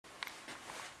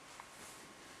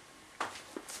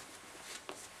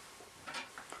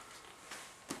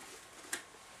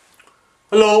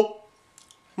Hello,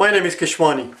 my name is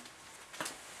Keshwani.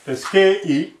 That's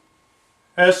K-E-S-H-W-A-N-I,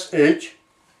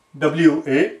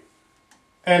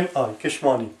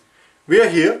 Keshwani. We are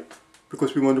here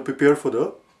because we want to prepare for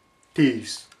the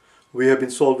TEAS. We have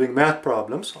been solving math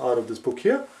problems out of this book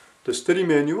here, the study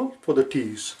manual for the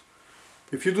TEAS.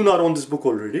 If you do not own this book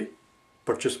already,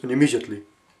 purchase one immediately.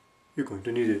 You're going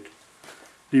to need it.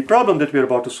 The problem that we are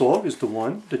about to solve is the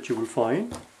one that you will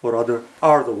find, or rather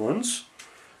are the ones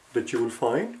that you will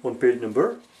find on page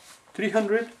number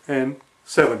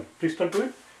 307. Please turn to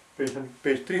it.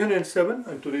 Page 307,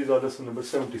 and today's are lesson number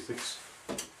 76.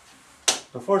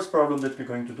 The first problem that we're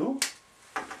going to do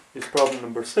is problem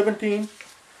number 17,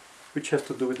 which has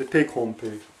to do with the take-home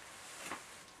pay.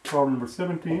 Problem number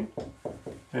 17,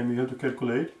 and we have to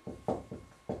calculate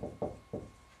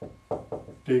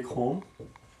take-home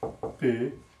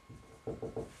pay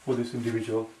for this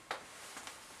individual.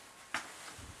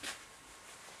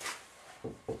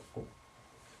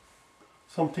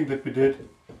 Something that we did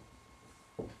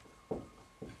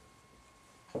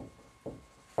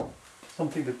on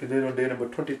day number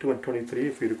 22 and 23,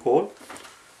 if you recall.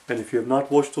 And if you have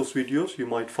not watched those videos, you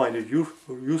might find it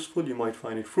useful, you might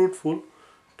find it fruitful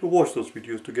to watch those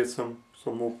videos to get some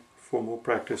more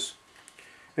practice.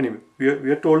 Anyway, we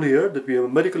are told here that we have a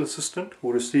medical assistant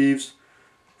who receives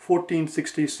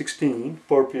 1460-16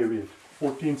 per period.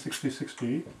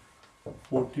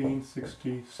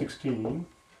 1460-16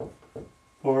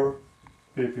 per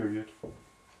pay period.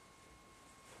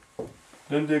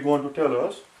 Then they go on to tell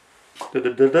us that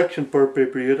the deduction per pay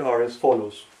period are as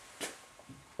follows.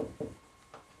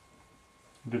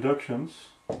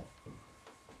 Deductions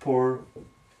per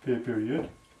pay period.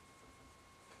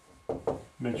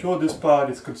 Make sure this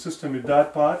part is consistent with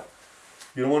that part.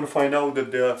 You don't want to find out that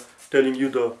they are telling you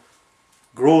the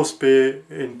gross pay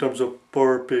in terms of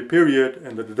per pay period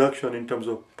and the deduction in terms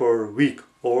of per week,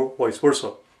 or vice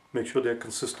versa. Make sure they're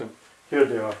consistent. Here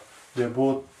they are. They're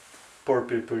both per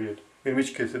pay period. In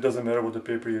which case it doesn't matter what the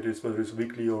pay period is, whether it's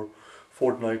weekly or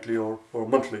fortnightly or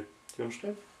monthly. Do you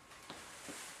understand?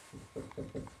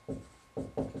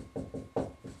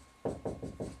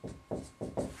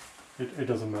 It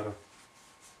doesn't matter.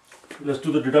 Let's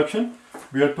do the deduction.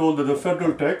 We are told that the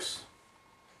federal tax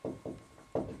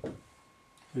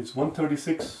is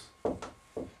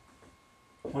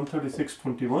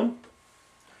 136.21.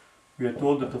 We are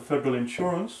told that the federal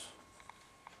insurance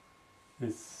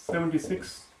is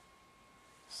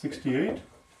 76.68.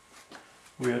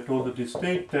 We are told that the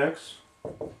state tax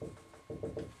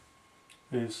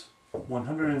is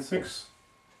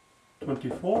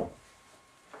 106.24.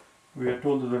 We are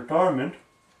told that the retirement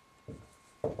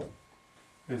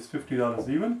is $50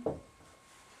 even.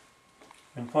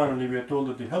 And finally, we are told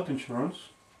that the health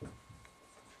insurance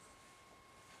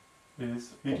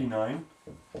is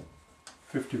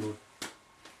 $89.51.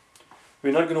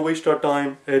 We're not going to waste our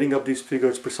time adding up these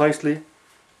figures precisely.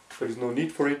 There is no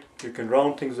need for it. You can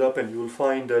round things up and you will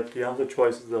find that the answer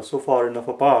choices are so far enough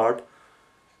apart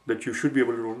that you should be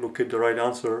able to locate the right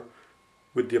answer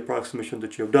with the approximation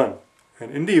that you have done.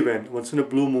 And in the event, once in a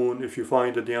blue moon, if you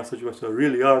find that the answer choices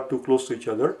really are too close to each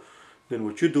other, then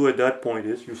what you do at that point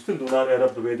is, you still do not add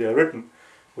up the way they are written.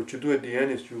 What you do at the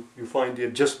end is you find the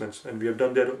adjustments, and we have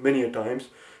done that many a times,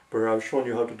 where I've shown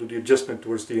you how to do the adjustment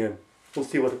towards the end. We'll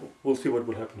see what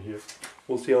will happen here.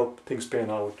 We'll see how things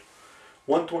pan out.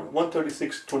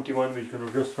 136.21, we can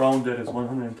just round that as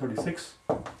 136.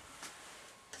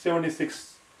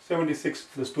 76,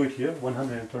 let's do it here,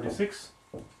 136.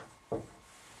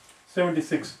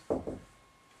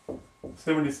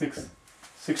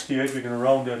 68, we're going to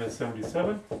round that as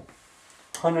 77.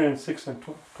 $106 and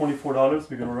 $24,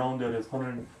 we're going to round that as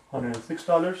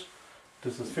 $106.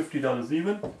 This is $50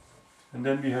 even. And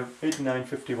then we have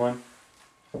 $89.51,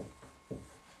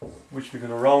 which we're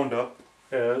going to round up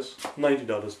as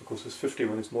 $90 because it's 50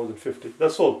 when it's more than 50.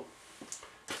 That's all.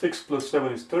 6 plus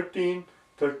 7 is 13.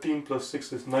 13 plus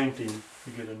 6 is 19.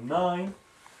 We get a 9.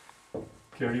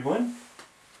 Carry 1.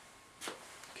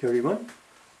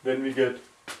 Then we get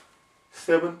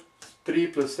 7. 3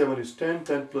 plus 7 is 10.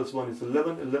 10 plus 1 is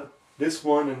 11. This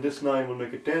 1 and this 9 will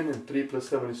make it 10. And 3 plus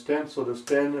 7 is 10. So there's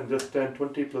 10 and there's 10.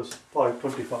 20 plus 5,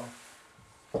 25.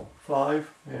 5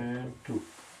 and 2.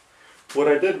 What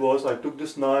I did was I took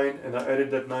this 9 and I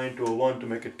added that 9 to a 1 to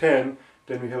make it 10.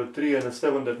 Then we have a 3 and a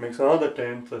 7 that makes another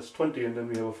 10 plus 20, and then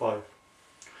we have a 5.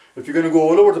 If you're going to go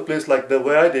all over the place like the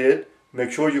way I did,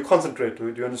 make sure you concentrate to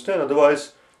it. You understand?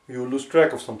 Otherwise, you lose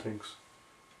track of some things.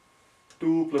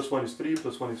 2 plus 1 is 3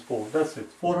 plus 1 is 4. That's it.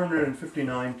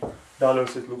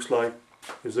 $459 it looks like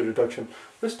is the reduction.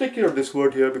 Let's take care of this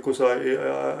word here because I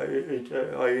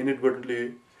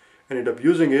inadvertently ended up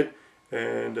using it,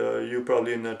 and you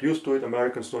probably are not used to it.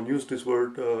 Americans don't use this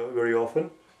word very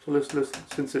often. So let's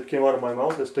since it came out of my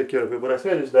mouth, let's take care of it. What I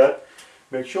said is that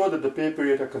make sure that the pay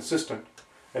period are consistent,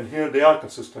 and here they are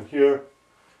consistent. Here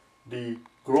the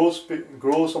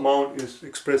gross amount is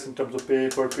expressed in terms of pay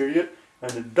per period,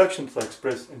 and the deductions are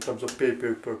expressed in terms of pay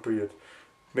per period.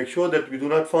 Make sure that we do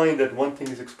not find that one thing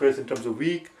is expressed in terms of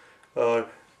week,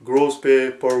 gross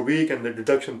pay per week, and the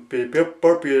deduction pay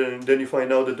per period, and then you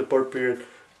find out that the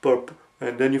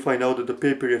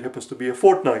pay period happens to be a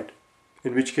fortnight,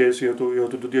 in which case you have to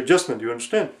do the adjustment. You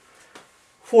understand?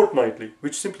 Fortnightly,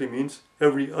 which simply means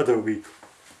every other week,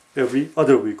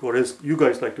 or as you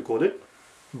guys like to call it,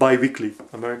 bi-weekly.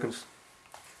 Americans,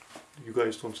 you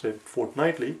guys don't say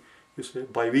fortnightly, you say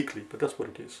bi-weekly, but that's what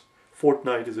it is.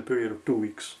 Fortnight is a period of 2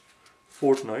 weeks.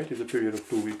 Fortnight is a period of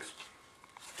 2 weeks.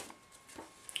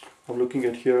 I'm looking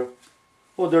at here.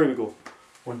 Oh, there we go.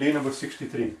 On day number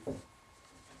 63,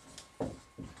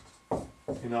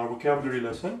 in our vocabulary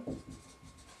lesson,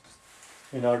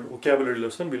 we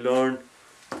learned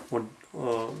on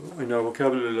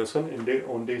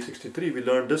day 63, we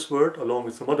learned this word along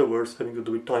with some other words having to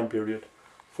do with time period,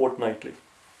 fortnightly.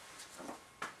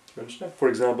 You understand? For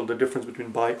example, the difference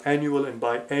between biannual and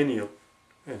biennial,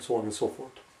 and so on and so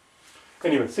forth.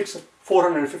 Anyway,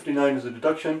 459 is the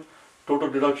deduction. Total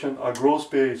deduction, our gross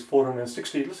pay is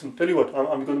 460. Listen, tell you what,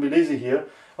 I'm going to be lazy here.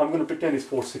 I'm going to pretend it's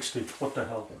 460. What the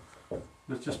hell?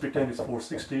 Let's just pretend it's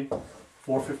 460.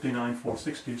 459,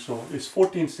 460. So it's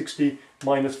 1460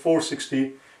 minus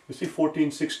 460. You see,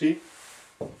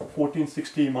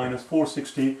 1460 minus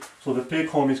 460. So the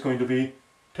take home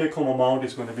amount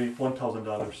is going to be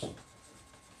 $1,000.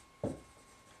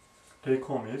 Take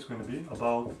home is going to be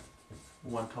about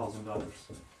 $1,000.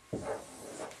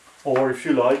 Or if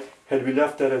you like, had we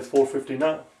left that as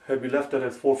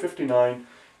 459,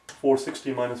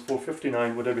 460 minus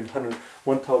 459 would have been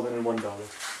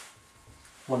 $1,001.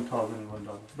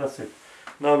 $1,001. That's it.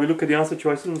 Now we look at the answer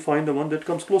choices and find the one that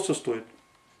comes closest to it.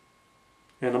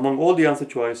 And among all the answer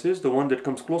choices, the one that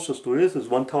comes closest to it is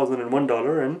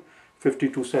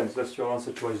 $1,001.52. That's your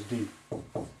answer choice D.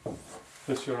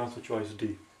 That's your answer choice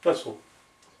D. That's all.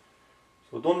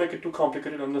 So don't make it too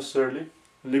complicated unnecessarily.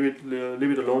 Leave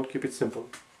it alone. Keep it simple.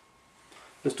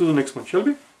 Let's do the next one, shall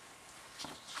we?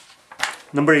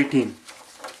 Number 18.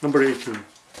 Number 18.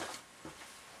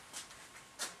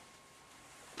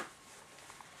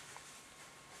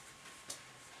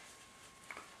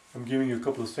 I'm giving you a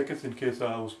couple of seconds in case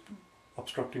I was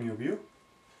obstructing your view.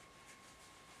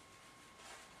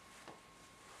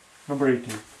 Number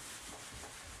 18.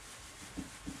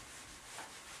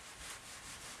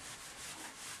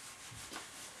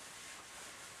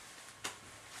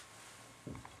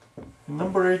 In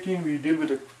number 18, we deal with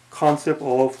the concept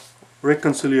of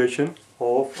reconciliation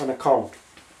of an account.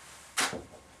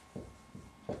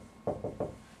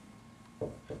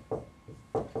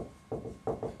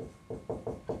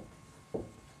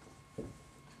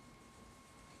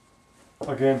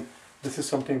 Again, this is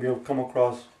something we have come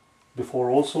across before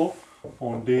also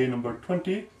on day number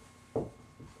 20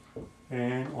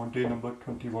 and on day number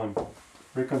 21.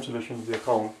 Reconciliation of the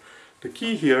account. The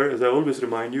key here, as I always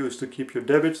remind you, is to keep your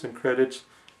debits and credits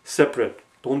separate.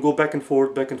 Don't go back and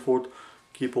forth, back and forth.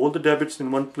 Keep all the debits in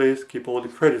one place, keep all the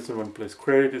credits in one place.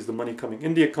 Credit is the money coming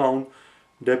in the account.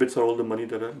 Debits are all the money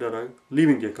that are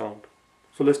leaving the account.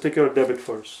 So let's take care of debit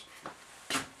first.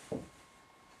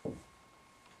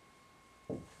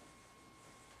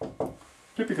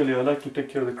 Typically, I like to take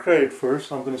care of the credit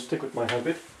first. I'm going to stick with my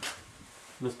habit.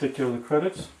 Let's take care of the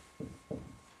credits.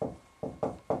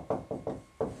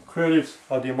 Credits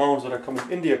are the amounts that are coming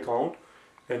in the account,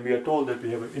 and we are told that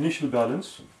we have an initial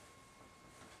balance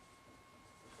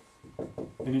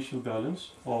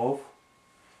of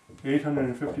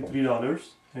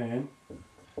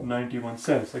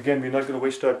 $853.91. Again, we're not going to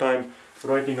waste our time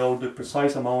writing out the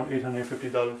precise amount,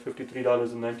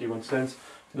 $853.91.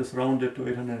 Let's round it to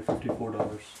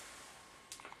 $854.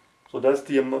 So that's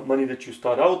the money that you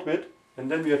start out with, and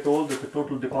then we are told that the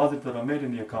total deposits that are made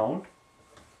in the account,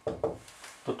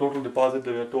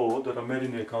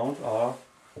 are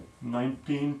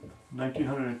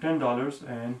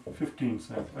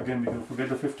 $1,910.15. Again, we can forget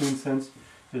the 15 cents,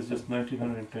 it's just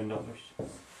 $1,910.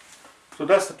 So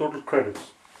that's the total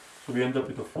credits. So we end up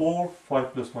with a 4,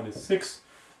 5 plus 1 is 6,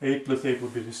 8 plus 8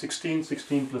 would be 16,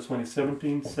 16 plus 1 is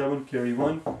 17, 7 carry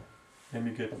 1, and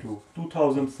we get to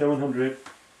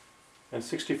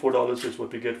 $2,764 is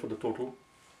what we get for the total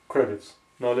credits.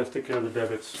 Now let's take care of the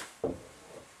debits.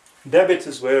 Debits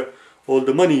is where all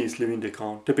the money is leaving the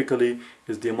account. Typically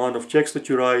is the amount of checks that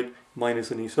you write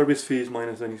minus any service fees,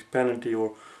 minus any penalty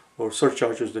or or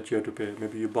surcharges that you have to pay.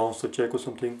 Maybe you bounce the check or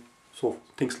something. So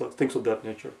things of that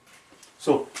nature.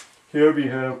 So here we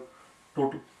have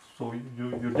total. So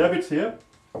your debits here.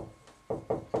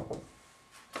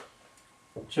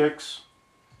 Checks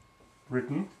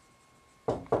written,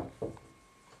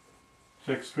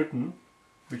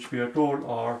 which we are told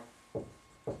are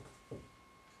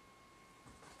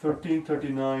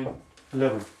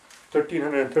 $1,339.11.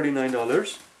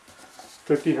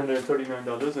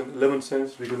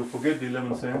 $1,339.11. We're going to forget the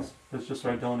 11 cents. Let's just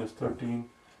write down as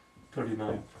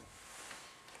 $1,339.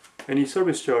 Any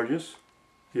service charges?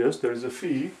 Yes, there is a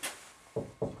fee.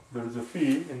 There is a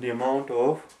fee in the amount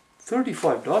of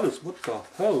 $35. What the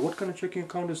hell? What kind of checking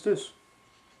account is this?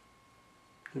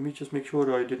 Let me just make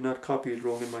sure I did not copy it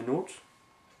wrong in my notes.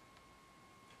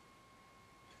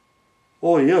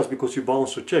 Oh yes, because you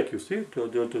bounced a check, you see?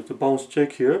 The bounce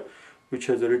check here, which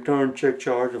has a return check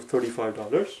charge of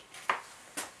 $35.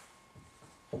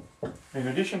 In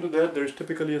addition to that, there is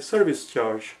typically a service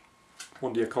charge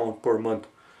on the account per month.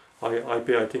 I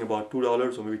pay, I think, about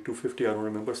 $2 or maybe $2.50, I don't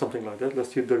remember, something like that.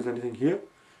 Let's see if there's anything here.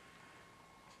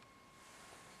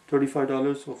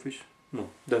 $35 of which? No,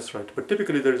 that's right. But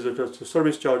typically there is just a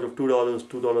service charge of $2,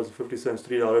 $2.50,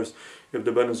 $3 if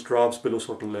the balance drops below a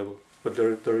certain level. But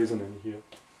there isn't any here.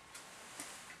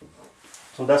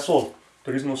 So that's all.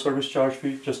 There is no service charge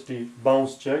fee, just the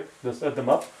bounce check. Let's add them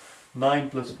up.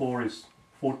 9 plus 4 is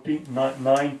 14.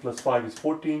 9 plus 5 is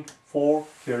 14. 4,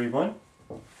 carry 1.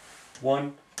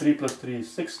 3 plus 3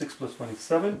 is 6. 6 plus 1 is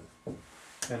 7.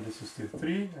 And this is the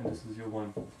 3, and this is your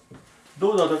 1.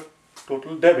 Those are the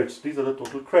total debits. These are the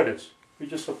total credits. We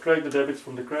just subtract the debits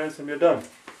from the credits and we are done.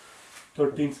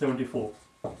 1374.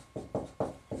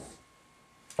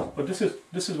 But this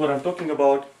is what I'm talking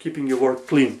about, keeping your work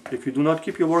clean. If you do not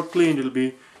keep your work clean, it'll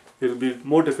be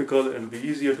more difficult and it'll be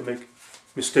easier to make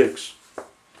mistakes.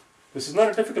 This is not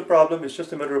a difficult problem, it's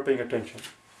just a matter of paying attention.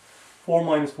 4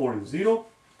 minus 4 is 0.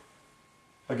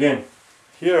 Again,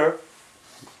 here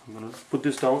I'm going to put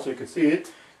this down so you can see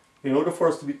it. In order for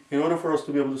us to be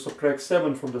able to subtract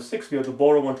 7 from the 6, we have to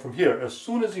borrow 1 from here. As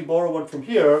soon as you borrow 1 from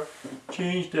here,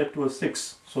 change that to a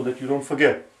 6 so that you don't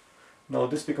forget. Now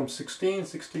this becomes 16.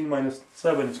 16 minus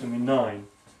 7 is going to be 9.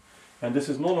 And this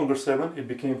is no longer 7, it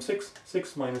became 6.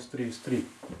 6 minus 3 is 3.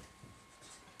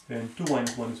 And 2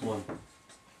 minus 1 is 1.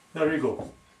 There you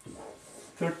go.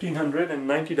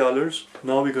 $1,390.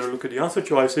 Now we're going to look at the answer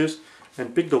choices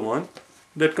and pick the one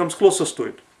that comes closest to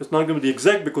it. It's not going to be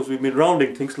exact because we've been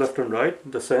rounding things left and right,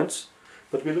 the cents.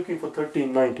 But we're looking for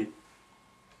 1390.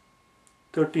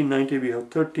 1390, we have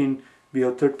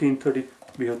 1330,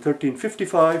 we have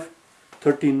 1355,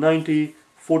 1390,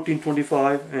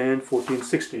 1425 and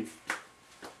 1460.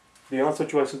 The answer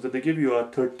choices that they give you are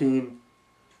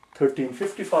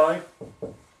 1355,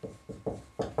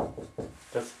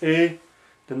 that's A.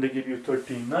 Then they give you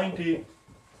 1390,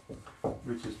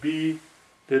 which is B.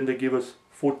 Then they give us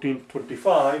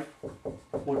 1425,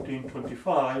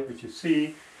 which is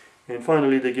C. And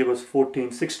finally they give us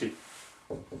 1460.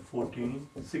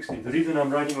 1460. The reason I'm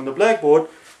writing on the blackboard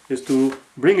is to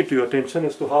bring it to your attention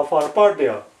as to how far apart they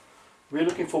are. We're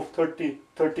looking for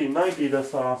 1390,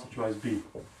 that's our answer choice B.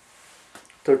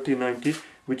 1390,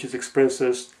 which is expressed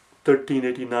as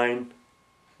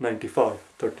 1389.95.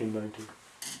 1390.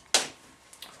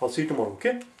 I'll see you tomorrow,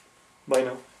 okay? Bye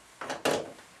now.